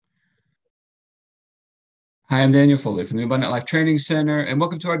Hi, I'm Daniel Foley from the Abundant Life Training Center, and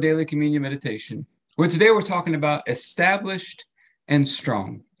welcome to our daily communion meditation, where today we're talking about established and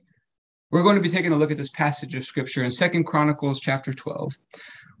strong. We're going to be taking a look at this passage of scripture in 2 Chronicles chapter 12,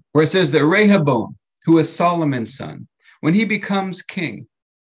 where it says that Rehoboam, who is Solomon's son, when he becomes king,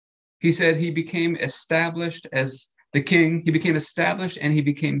 he said he became established as the king, he became established and he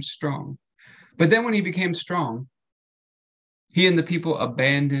became strong. But then when he became strong, he and the people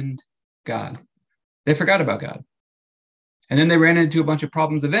abandoned God. They forgot about God. And then they ran into a bunch of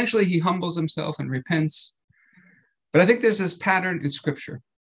problems. Eventually, he humbles himself and repents. But I think there's this pattern in Scripture.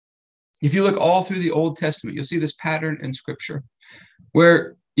 If you look all through the Old Testament, you'll see this pattern in Scripture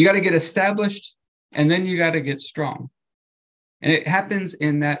where you got to get established and then you got to get strong. And it happens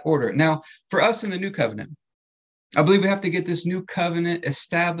in that order. Now, for us in the New Covenant, I believe we have to get this new covenant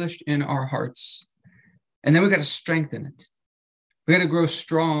established in our hearts. And then we got to strengthen it. We got to grow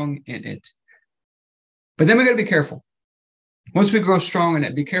strong in it. But then we got to be careful. Once we grow strong in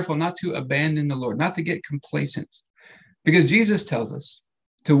it, be careful not to abandon the Lord, not to get complacent. Because Jesus tells us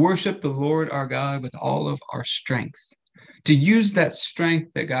to worship the Lord our God with all of our strength, to use that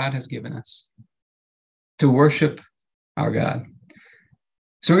strength that God has given us to worship our God.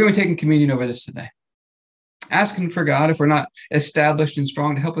 So we're going to be taking communion over this today. Asking for God, if we're not established and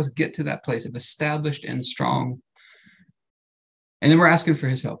strong, to help us get to that place of established and strong. And then we're asking for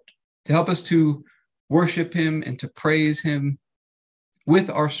his help to help us to worship him and to praise him with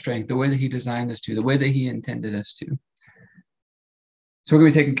our strength, the way that he designed us to, the way that he intended us to. So we're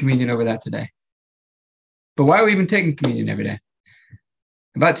going to be taking communion over that today. But why are we even taking communion every day?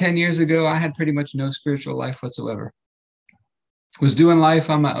 About 10 years ago, I had pretty much no spiritual life whatsoever. Was doing life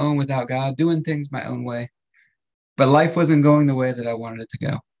on my own without God, doing things my own way. But life wasn't going the way that I wanted it to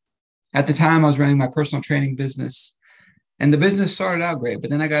go. At the time, I was running my personal training business, and the business started out great, but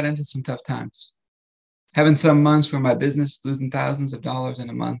then I got into some tough times. Having some months where my business is losing thousands of dollars in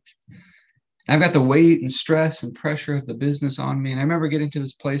a month. I've got the weight and stress and pressure of the business on me. And I remember getting to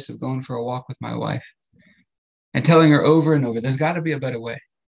this place of going for a walk with my wife and telling her over and over, there's got to be a better way.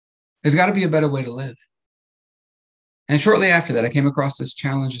 There's got to be a better way to live. And shortly after that, I came across this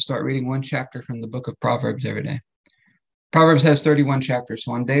challenge to start reading one chapter from the book of Proverbs every day. Proverbs has 31 chapters.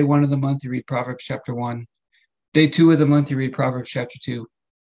 So on day 1 of the month, you read Proverbs chapter 1. Day 2 of the month, you read Proverbs chapter 2.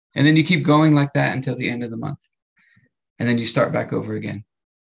 And then you keep going like that until the end of the month. And then you start back over again.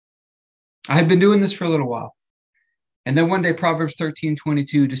 I had been doing this for a little while. And then one day, Proverbs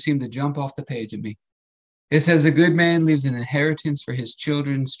 13:22 just seemed to jump off the page at me. It says, a good man leaves an inheritance for his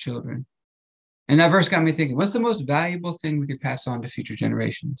children's children. And that verse got me thinking, what's the most valuable thing we could pass on to future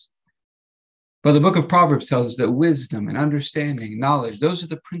generations? Well, the book of Proverbs tells us that wisdom and understanding, knowledge, those are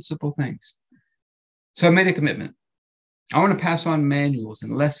the principal things. So I made a commitment. I want to pass on manuals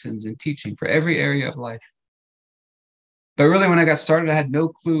and lessons and teaching for every area of life. But really, when I got started, I had no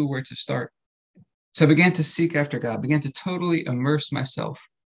clue where to start. So I began to seek after God, began to totally immerse myself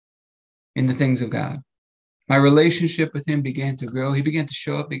in the things of God. My relationship with him began to grow. He began to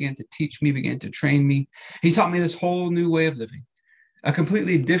show up, began to teach me, began to train me. He taught me this whole new way of living, a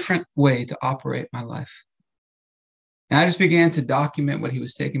completely different way to operate my life. And I just began to document what he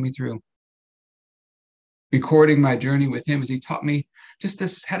was taking me through, recording my journey with him as he taught me just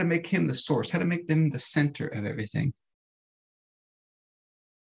this, how to make him the source, how to make them the center of everything.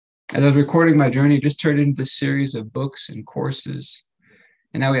 As I was recording my journey, it just turned into this series of books and courses.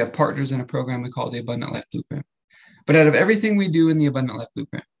 And now we have partners in a program we call the Abundant Life Blueprint. But out of everything we do in the Abundant Life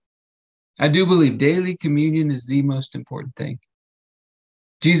Blueprint, I do believe daily communion is the most important thing.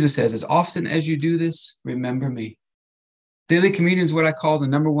 Jesus says, as often as you do this, remember me. Daily communion is what I call the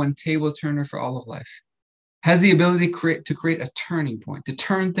number one table turner for all of life. Has the ability to create a turning point, to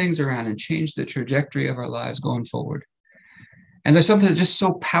turn things around and change the trajectory of our lives going forward. And there's something just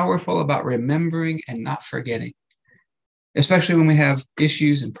so powerful about remembering and not forgetting, especially when we have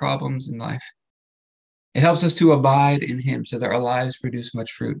issues and problems in life. It helps us to abide in him so that our lives produce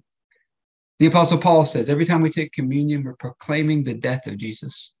much fruit. The Apostle Paul says, every time we take communion, we're proclaiming the death of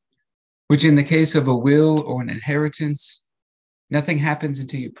Jesus, which in the case of a will or an inheritance, nothing happens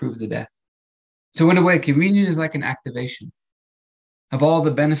until you prove the death. So in a way, communion is like an activation of all the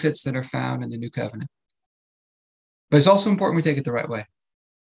benefits that are found in the new covenant. But it's also important we take it the right way.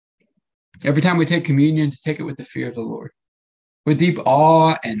 Every time we take communion, to take it with the fear of the Lord, with deep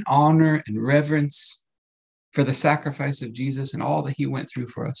awe and honor and reverence for the sacrifice of Jesus and all that he went through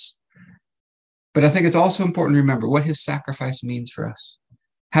for us. But I think it's also important to remember what his sacrifice means for us,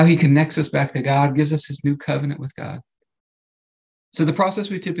 how he connects us back to God, gives us his new covenant with God. So the process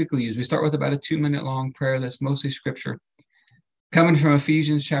we typically use, we start with about a 2-minute long prayer that's mostly scripture, coming from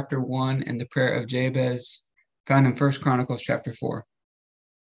Ephesians chapter 1 and the prayer of Jabez, found in 1 Chronicles chapter 4.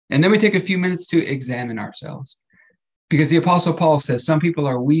 And then we take a few minutes to examine ourselves, because the Apostle Paul says some people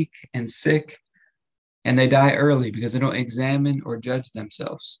are weak and sick, and they die early because they don't examine or judge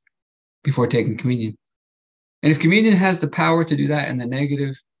themselves before taking communion. And if communion has the power to do that in the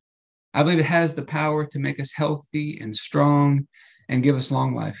negative, I believe it has the power to make us healthy and strong and give us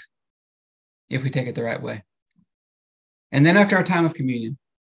long life if we take it the right way. And then after our time of communion,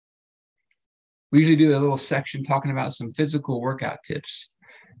 we usually do a little section talking about some physical workout tips,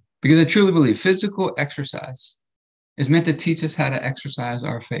 because I truly believe physical exercise is meant to teach us how to exercise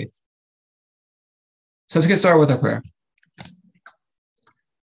our faith. So let's get started with our prayer.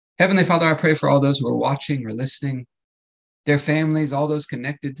 Heavenly Father, I pray for all those who are watching or listening, their families, all those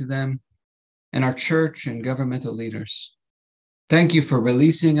connected to them, and our church and governmental leaders. Thank you for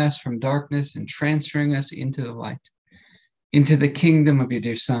releasing us from darkness and transferring us into the light, into the kingdom of your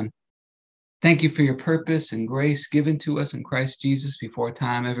dear Son. Thank you for your purpose and grace given to us in Christ Jesus before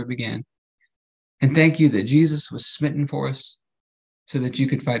time ever began. And thank you that Jesus was smitten for us so that you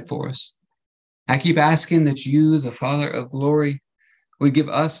could fight for us. I keep asking that you, the Father of glory, would give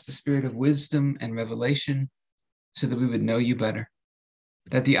us the spirit of wisdom and revelation so that we would know you better,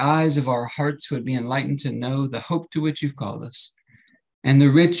 that the eyes of our hearts would be enlightened to know the hope to which you've called us, and the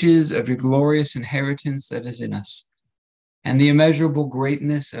riches of your glorious inheritance that is in us, and the immeasurable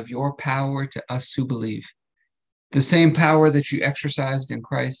greatness of your power to us who believe, the same power that you exercised in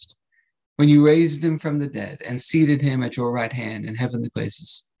Christ when you raised him from the dead and seated him at your right hand in heavenly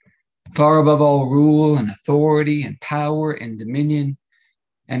places, far above all rule and authority and power and dominion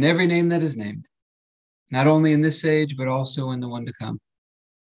and every name that is named, not only in this age, but also in the one to come.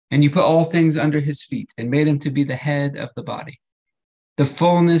 And you put all things under his feet and made him to be the head of the body, the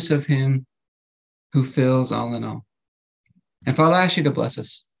fullness of him who fills all in all. And Father, I ask you to bless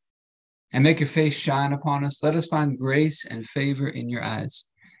us and make your face shine upon us. Let us find grace and favor in your eyes.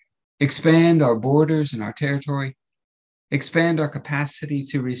 Expand our borders and our territory. Expand our capacity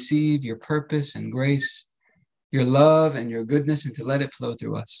to receive your purpose and grace, your love and your goodness, and to let it flow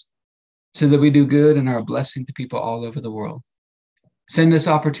through us so that we do good and are a blessing to people all over the world. Send us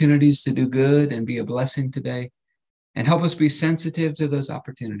opportunities to do good and be a blessing today, and help us be sensitive to those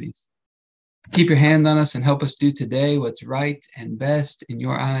opportunities. Keep your hand on us and help us do today what's right and best in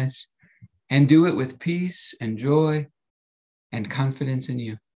your eyes, and do it with peace and joy and confidence in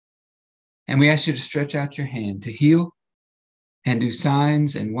you. And we ask you to stretch out your hand to heal and do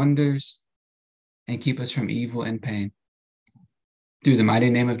signs and wonders and keep us from evil and pain. Through the mighty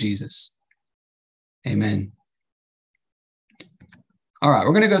name of Jesus. Amen. All right,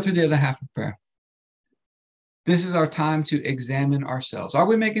 we're going to go through the other half of prayer. This is our time to examine ourselves. Are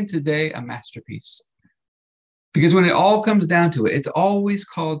we making today a masterpiece? Because when it all comes down to it, it's always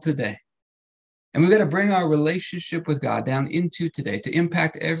called today. And we've got to bring our relationship with God down into today to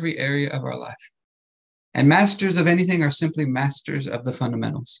impact every area of our life. And masters of anything are simply masters of the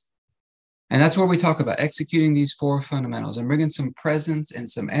fundamentals. And that's where we talk about executing these 4 fundamentals and bringing some presence and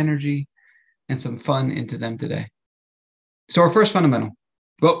some energy and some fun into them today. So our first fundamental.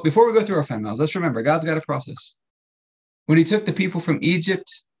 Well, before we go through our fundamentals, let's remember God's got a process. When he took the people from Egypt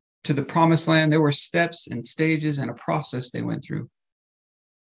to the promised land, there were steps and stages and a process they went through.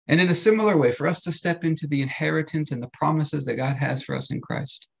 And in a similar way, for us to step into the inheritance and the promises that God has for us in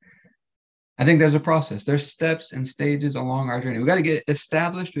Christ, I think there's a process. There's steps and stages along our journey. We got to get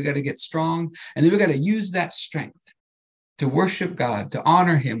established. We got to get strong. And then we got to use that strength to worship God, to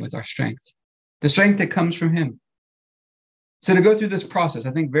honor him with our strength, the strength that comes from him. So to go through this process,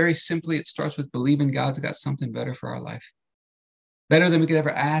 I think very simply, it starts with believing God's got something better for our life. Better than we could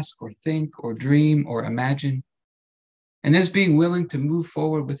ever ask or think or dream or imagine. And then it's being willing to move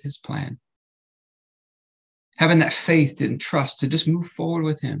forward with his plan. Having that faith and trust to just move forward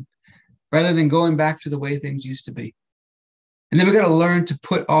with him rather than going back to the way things used to be. And then we got to learn to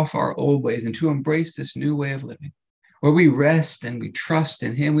put off our old ways and to embrace this new way of living where we rest and we trust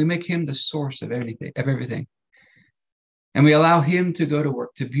in him. We make him the source of everything. And we allow him to go to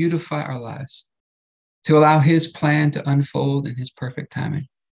work, to beautify our lives, to allow his plan to unfold in his perfect timing.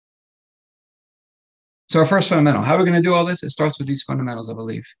 So our first fundamental, how are we going to do all this? It starts with these fundamentals, I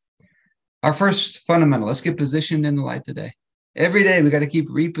believe. Our first fundamental, let's get positioned in the light today. Every day, we got to keep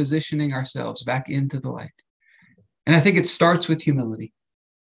repositioning ourselves back into the light. And I think it starts with humility.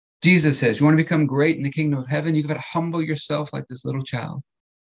 Jesus says, you want to become great in the kingdom of heaven? You've got to humble yourself like this little child.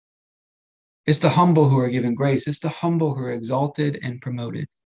 It's the humble who are given grace. It's the humble who are exalted and promoted.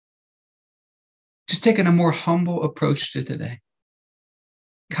 Just taking a more humble approach to today.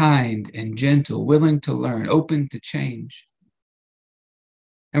 Kind and gentle, willing to learn, open to change.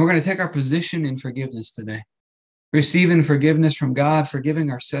 And we're going to take our position in forgiveness today. receiving forgiveness from God, forgiving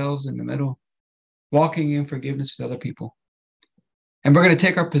ourselves in the middle, walking in forgiveness with other people. And we're going to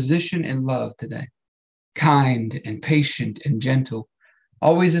take our position in love today, kind and patient and gentle,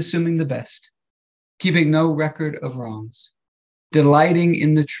 always assuming the best, keeping no record of wrongs, delighting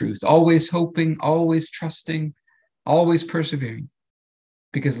in the truth, always hoping, always trusting, always persevering,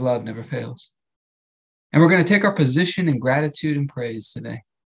 because love never fails. And we're going to take our position in gratitude and praise today.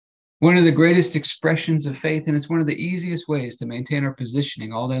 One of the greatest expressions of faith, and it's one of the easiest ways to maintain our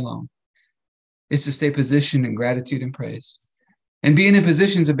positioning all day long, is to stay positioned in gratitude and praise. And being in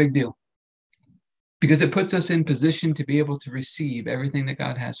position is a big deal because it puts us in position to be able to receive everything that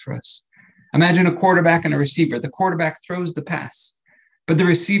God has for us. Imagine a quarterback and a receiver. The quarterback throws the pass, but the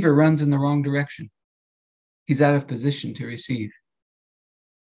receiver runs in the wrong direction. He's out of position to receive.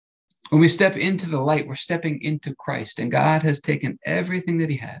 When we step into the light, we're stepping into Christ, and God has taken everything that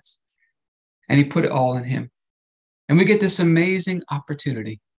he has, and he put it all in him. And we get this amazing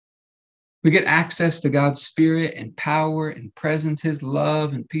opportunity. We get access to God's spirit and power and presence, his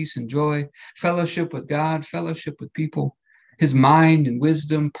love and peace and joy, fellowship with God, fellowship with people, his mind and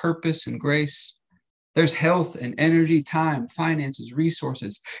wisdom, purpose and grace. There's health and energy, time, finances,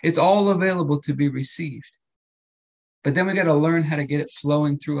 resources. It's all available to be received. But then we got to learn how to get it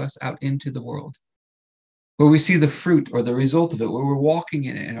flowing through us out into the world, where we see the fruit or the result of it, where we're walking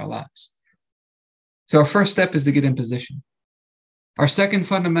in it in our lives. So our first step is to get in position. Our second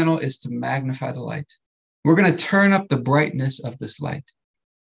fundamental is to magnify the light. We're going to turn up the brightness of this light.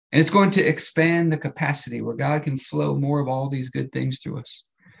 And it's going to expand the capacity where God can flow more of all these good things through us.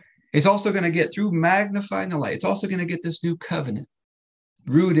 It's also going to get through magnifying the light. It's also going to get this new covenant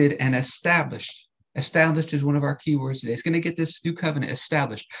rooted and established. Established is one of our key words today. It's going to get this new covenant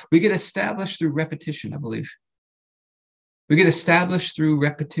established. We get established through repetition, I believe. We get established through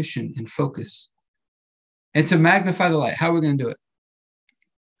repetition and focus. And to magnify the light, how are we going to do it?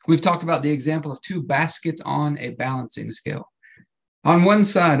 We've talked about the example of two baskets on a balancing scale. On one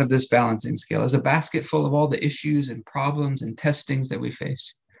side of this balancing scale is a basket full of all the issues and problems and testings that we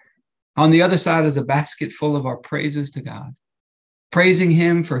face. On the other side is a basket full of our praises to God, praising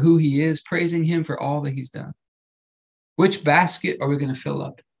him for who he is, praising him for all that he's done. Which basket are we going to fill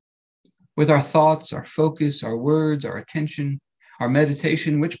up? With our thoughts, our focus, our words, our attention, our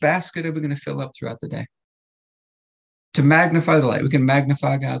meditation, which basket are we going to fill up throughout the day? To magnify the light, we can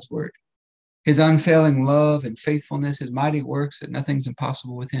magnify God's word, his unfailing love and faithfulness, his mighty works, that nothing's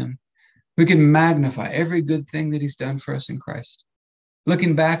impossible with him. We can magnify every good thing that he's done for us in Christ,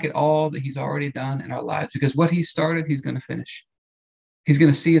 looking back at all that he's already done in our lives, because what he started, he's going to finish. He's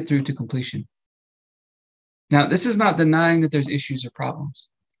going to see it through to completion. Now, this is not denying that there's issues or problems.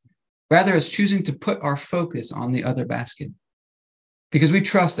 Rather, it's choosing to put our focus on the other basket, because we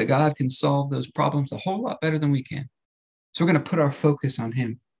trust that God can solve those problems a whole lot better than we can. So we're going to put our focus on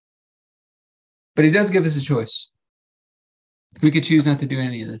him. But he does give us a choice. We could choose not to do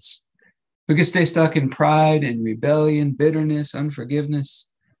any of this. We could stay stuck in pride and rebellion, bitterness, unforgiveness,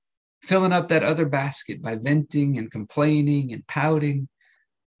 filling up that other basket by venting and complaining and pouting,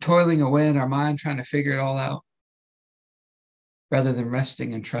 toiling away in our mind, trying to figure it all out, rather than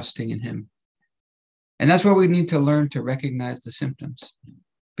resting and trusting in him. And that's where we need to learn to recognize the symptoms.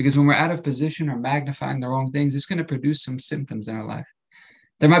 Because when we're out of position or magnifying the wrong things, it's going to produce some symptoms in our life.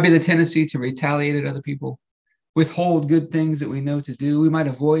 There might be the tendency to retaliate at other people, withhold good things that we know to do. We might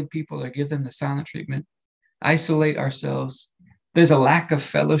avoid people or give them the silent treatment, isolate ourselves. There's a lack of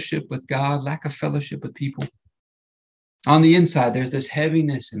fellowship with God, lack of fellowship with people. On the inside, there's this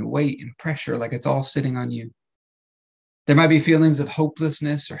heaviness and weight and pressure, like it's all sitting on you. There might be feelings of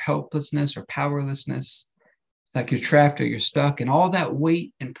hopelessness or helplessness or powerlessness, like you're trapped or you're stuck, and all that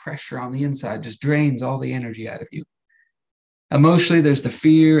weight and pressure on the inside just drains all the energy out of you. Emotionally, there's the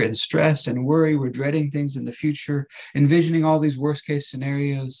fear and stress and worry. We're dreading things in the future, envisioning all these worst case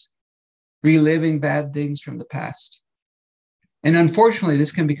scenarios, reliving bad things from the past. And unfortunately,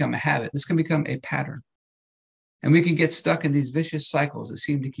 this can become a habit. This can become a pattern. And we can get stuck in these vicious cycles that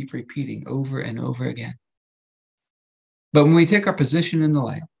seem to keep repeating over and over again. But when we take our position in the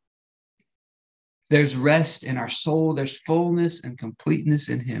light, there's rest in our soul. There's fullness and completeness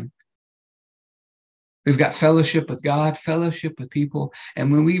in him. We've got fellowship with God, fellowship with people.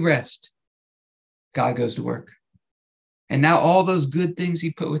 And when we rest, God goes to work. And now all those good things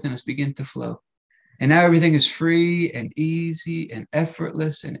he put within us begin to flow. And now everything is free and easy and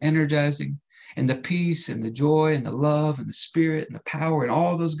effortless and energizing. And the peace and the joy and the love and the spirit and the power and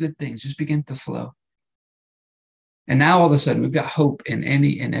all those good things just begin to flow. And now all of a sudden we've got hope in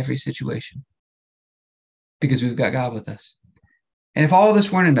any and every situation, because we've got God with us. And if all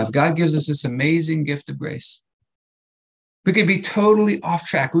this weren't enough, God gives us this amazing gift of grace. We could be totally off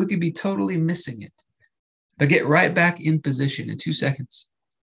track. We could be totally missing it, but get right back in position in 2 seconds.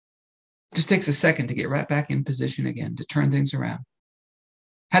 It just takes a second to get right back in position again, to turn things around.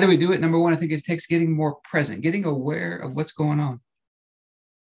 How do we do it? Number one, I think it takes getting more present, getting aware of what's going on.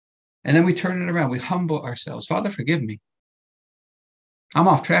 And then we turn it around. We humble ourselves. Father, forgive me. I'm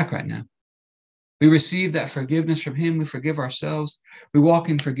off track right now. We receive that forgiveness from him. We forgive ourselves. We walk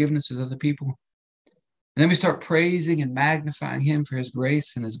in forgiveness with other people. And then we start praising and magnifying him for his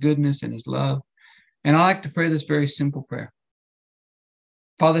grace and his goodness and his love. And I like to pray this very simple prayer.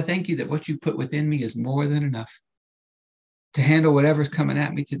 Father, thank you that what you put within me is more than enough to handle whatever's coming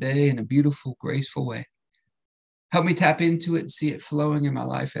at me today in a beautiful, graceful way. Help me tap into it and see it flowing in my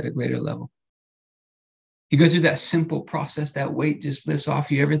life at a greater level. You go through that simple process, that weight just lifts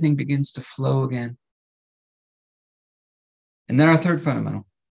off you. Everything begins to flow again. And then our third fundamental,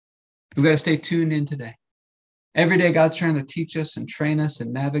 we've got to stay tuned in today. Every day, God's trying to teach us and train us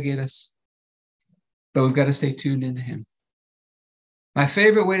and navigate us, but we've got to stay tuned into him. My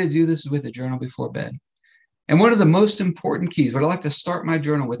favorite way to do this is with a journal before bed. And one of the most important keys, what I like to start my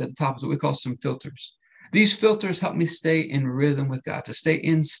journal with at the top, is what we call some filters. These filters help me stay in rhythm with God, to stay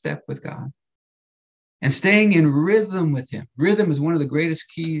in step with God. And staying in rhythm with him. Rhythm is one of the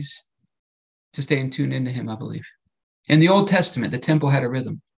greatest keys to staying tuned into him, I believe. In the Old Testament, the temple had a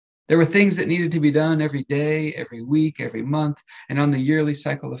rhythm. There were things that needed to be done every day, every week, every month, and on the yearly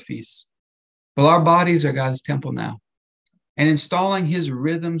cycle of feasts. Well, our bodies are God's temple now. And installing his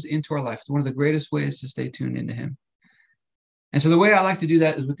rhythms into our life is one of the greatest ways to stay tuned into him. And so the way I like to do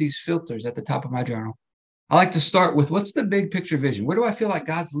that is with these filters at the top of my journal. I like to start with, what's the big picture vision? Where do I feel like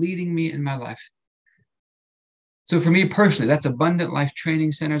God's leading me in my life? So for me personally, that's Abundant Life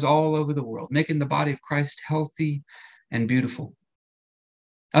training centers all over the world, making the body of Christ healthy and beautiful.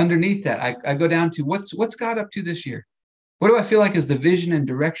 Underneath that, I go down to what's God up to this year? What do I feel like is the vision and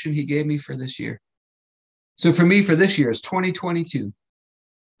direction he gave me for this year? So for me, for this year is 2022.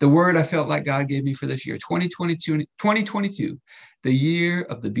 The word I felt like God gave me for this year, 2022, the year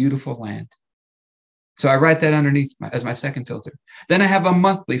of the beautiful land. So I write that underneath as my second filter. Then I have a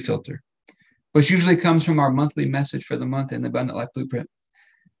monthly filter, which usually comes from our monthly message for the month in the Abundant Life Blueprint.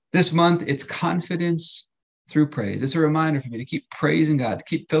 This month, it's confidence through praise. It's a reminder for me to keep praising God, to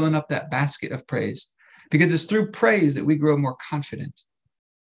keep filling up that basket of praise, because it's through praise that we grow more confident.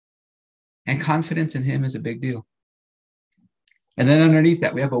 And confidence in him is a big deal. And then underneath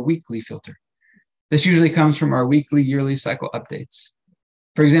that, we have a weekly filter. This usually comes from our weekly, yearly cycle updates.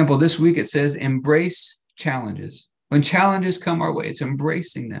 For example, this week it says, embrace challenges. When challenges come our way, it's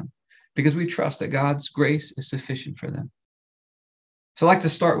embracing them because we trust that God's grace is sufficient for them. So I like to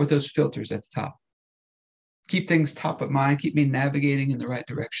start with those filters at the top. Keep things top of mind, keep me navigating in the right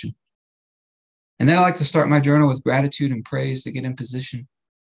direction. And then I like to start my journal with gratitude and praise to get in position.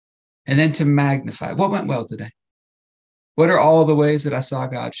 And then to magnify what went well today. What are all the ways that I saw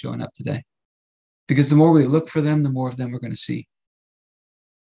God showing up today? Because the more we look for them, the more of them we're going to see.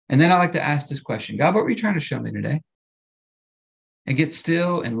 And then I like to ask this question, God, what were you trying to show me today? And get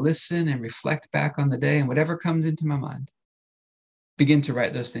still and listen and reflect back on the day, and whatever comes into my mind, begin to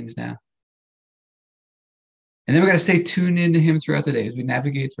write those things down. And then we're going to stay tuned into him throughout the day as we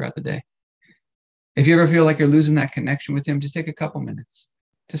navigate throughout the day. If you ever feel like you're losing that connection with him, just take a couple minutes.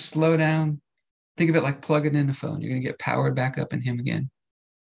 Just slow down. Think of it like plugging in the phone. You're going to get powered back up in him again.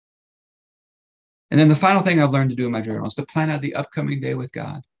 And then the final thing I've learned to do in my journal is to plan out the upcoming day with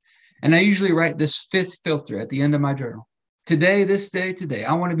God. And I usually write this fifth filter at the end of my journal. Today, this day, today,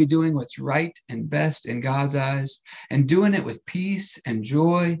 I want to be doing what's right and best in God's eyes and doing it with peace and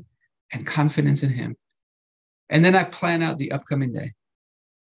joy and confidence in him. And then I plan out the upcoming day.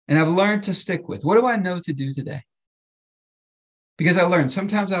 And I've learned to stick with, what do I know to do today? Because I learned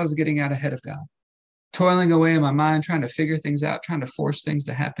sometimes I was getting out ahead of God, toiling away in my mind, trying to figure things out, trying to force things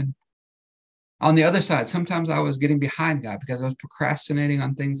to happen. On the other side, sometimes I was getting behind God because I was procrastinating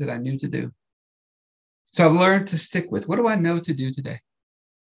on things that I knew to do. So I've learned to stick with, what do I know to do today?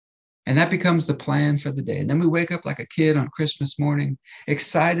 And that becomes the plan for the day. And then we wake up like a kid on Christmas morning,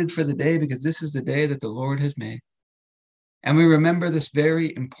 excited for the day because this is the day that the Lord has made. And we remember this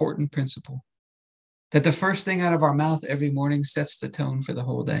very important principle, that the first thing out of our mouth every morning sets the tone for the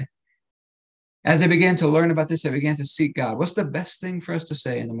whole day. As I began to learn about this, I began to seek God. What's the best thing for us to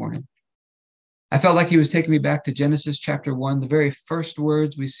say in the morning? I felt like he was taking me back to Genesis chapter 1, the very first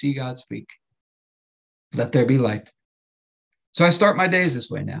words we see God speak. Let there be light. So I start my days this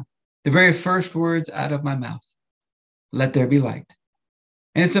way now. The very first words out of my mouth. Let there be light.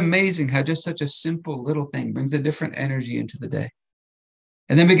 And it's amazing how just such a simple little thing brings a different energy into the day.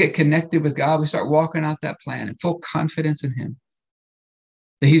 And then we get connected with God. We start walking out that plan in full confidence in him,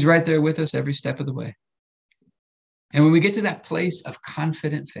 that he's right there with us every step of the way. And when we get to that place of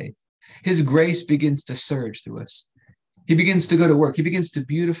confident faith, his grace begins to surge through us. He begins to go to work. He begins to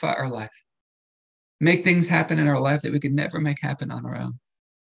beautify our life, make things happen in our life that we could never make happen on our own.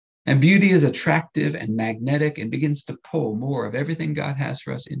 And beauty is attractive and magnetic and begins to pull more of everything God has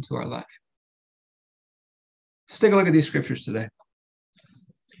for us into our life. Let's take a look at these scriptures today.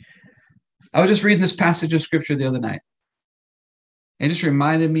 I was just reading this passage of scripture the other night. It just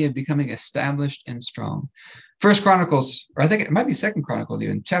reminded me of becoming established and strong. First Chronicles, or I think it might be Second Chronicles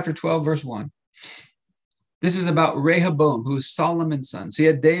even, chapter 12, verse 1. This is about Rehoboam, who is Solomon's son. So you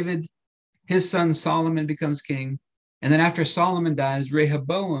had David, his son Solomon becomes king. And then after Solomon dies,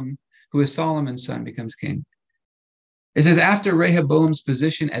 Rehoboam, who is Solomon's son, becomes king. It says, after Rehoboam's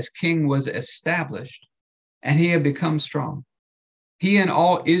position as king was established, and he had become strong, he and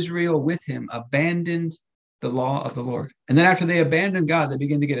all Israel with him abandoned the law of the Lord. And then after they abandon God, they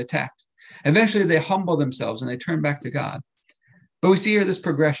begin to get attacked. Eventually, they humble themselves and they turn back to God. But we see here this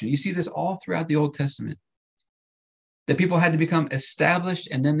progression. You see this all throughout the Old Testament, that people had to become established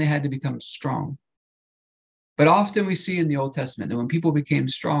and then they had to become strong. But often we see in the Old Testament that when people became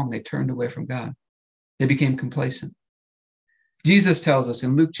strong, they turned away from God. They became complacent. Jesus tells us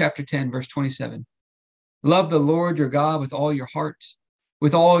in Luke chapter 10, verse 27, love the Lord your God with all your heart,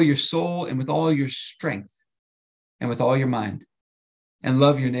 with all your soul, and with all your strength, and with all your mind. And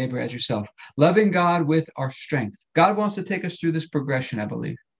love your neighbor as yourself. Loving God with our strength. God wants to take us through this progression, I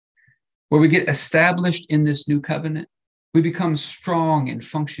believe, where we get established in this new covenant. We become strong and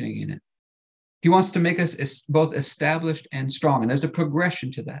functioning in it. He wants to make us both established and strong. And there's a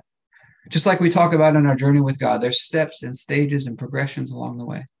progression to that. Just like we talk about in our journey with God, there's steps and stages and progressions along the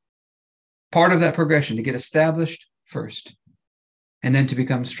way. Part of that progression to get established first, and then to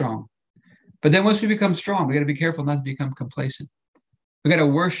become strong. But then once we become strong, we got to be careful not to become complacent. We got to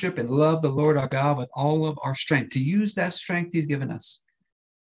worship and love the Lord our God with all of our strength, to use that strength he's given us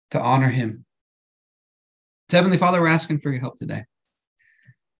to honor him. So Heavenly Father, we're asking for your help today.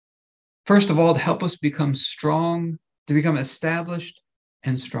 First of all, to help us become strong, to become established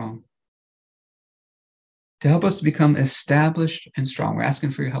and strong. To help us to become established and strong. We're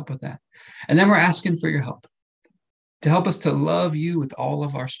asking for your help with that. And then we're asking for your help to help us to love you with all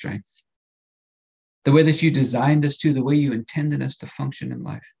of our strength. The way that you designed us to, the way you intended us to function in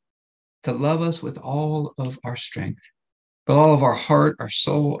life. To love us with all of our strength, with all of our heart, our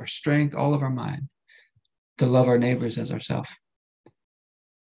soul, our strength, all of our mind. To love our neighbors as ourselves.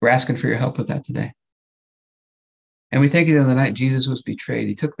 We're asking for your help with that today. And we thank you that on the night Jesus was betrayed,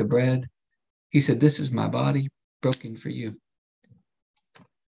 he took the bread. He said, this is my body broken for you.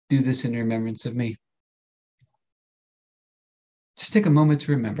 Do this in remembrance of me. Just take a moment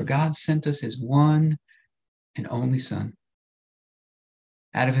to remember, God sent us his one and only Son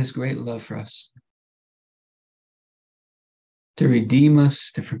out of his great love for us, to redeem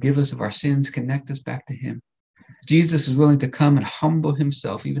us, to forgive us of our sins, connect us back to him. Jesus is willing to come and humble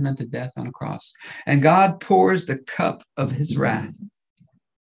himself even unto death on a cross. And God pours the cup of his wrath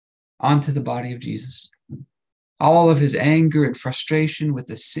onto the body of Jesus. All of his anger and frustration with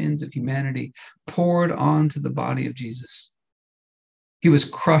the sins of humanity poured onto the body of Jesus. He was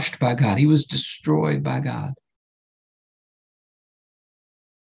crushed by God. He was destroyed by God.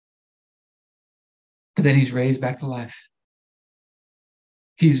 But then he's raised back to life.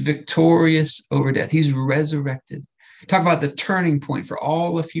 He's victorious over death. He's resurrected. Talk about the turning point for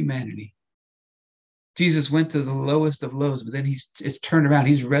all of humanity. Jesus went to the lowest of lows, but then it's turned around.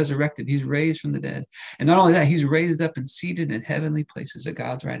 He's resurrected. He's raised from the dead. And not only that, he's raised up and seated in heavenly places at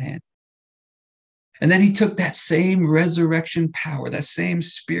God's right hand. And then he took that same resurrection power, that same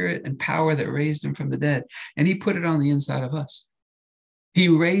spirit and power that raised him from the dead, and he put it on the inside of us. He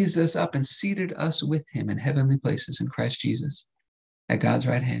raised us up and seated us with him in heavenly places in Christ Jesus at God's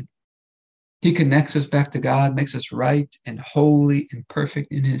right hand. He connects us back to God, makes us right and holy and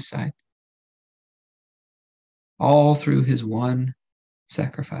perfect in his sight. All through his one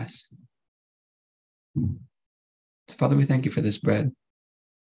sacrifice. So Father, we thank you for this bread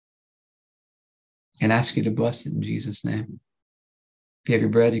and ask you to bless it in Jesus' name. If you have your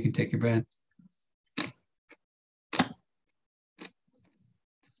bread, you can take your bread.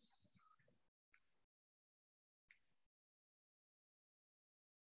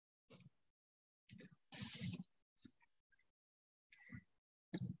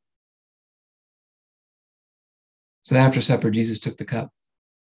 So after supper, Jesus took the cup.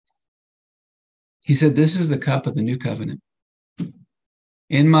 He said, this is the cup of the new covenant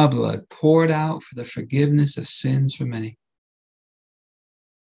in my blood, poured out for the forgiveness of sins for many.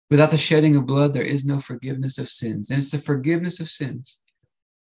 Without the shedding of blood, there is no forgiveness of sins. And it's the forgiveness of sins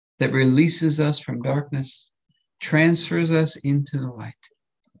that releases us from darkness, transfers us into the light,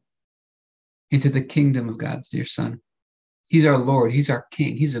 into the kingdom of God's dear Son. He's our Lord. He's our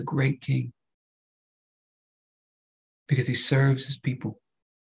King. He's a great King because he serves his people.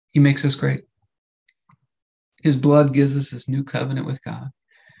 He makes us great. His blood gives us this new covenant with God,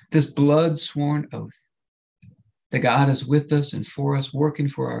 this blood-sworn oath that God is with us and for us, working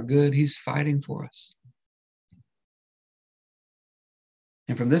for our good. He's fighting for us.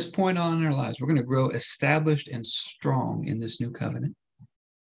 And from this point on in our lives, we're going to grow established and strong in this new covenant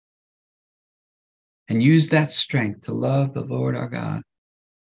and use that strength to love the Lord our God.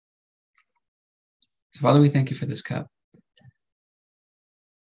 So, Father, we thank you for this cup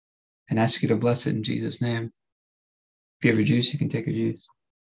and ask you to bless it in Jesus' name. If you have your juice, you can take your juice.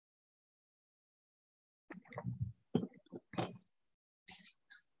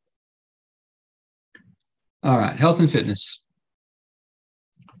 All right, health and fitness.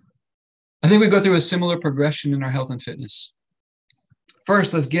 I think we go through a similar progression in our health and fitness.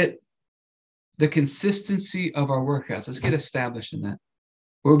 First, let's get the consistency of our workouts. Let's get established in that.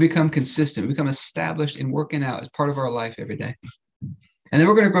 We'll become consistent, become established in working out as part of our life every day. And then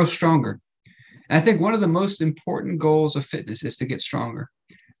we're going to grow stronger. And I think one of the most important goals of fitness is to get stronger.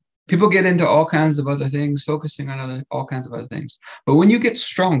 People get into all kinds of other things, focusing on all kinds of other things. But when you get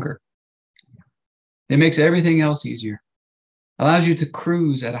stronger, it makes everything else easier, allows you to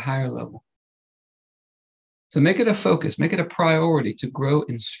cruise at a higher level. So make it a focus, make it a priority to grow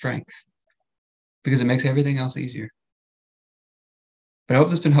in strength because it makes everything else easier. But I hope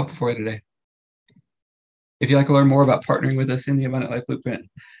this has been helpful for you today. If you'd like to learn more about partnering with us in the Abundant Life Blueprint,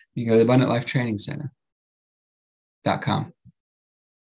 you can go to the AbundantLifeTrainingCenter.com.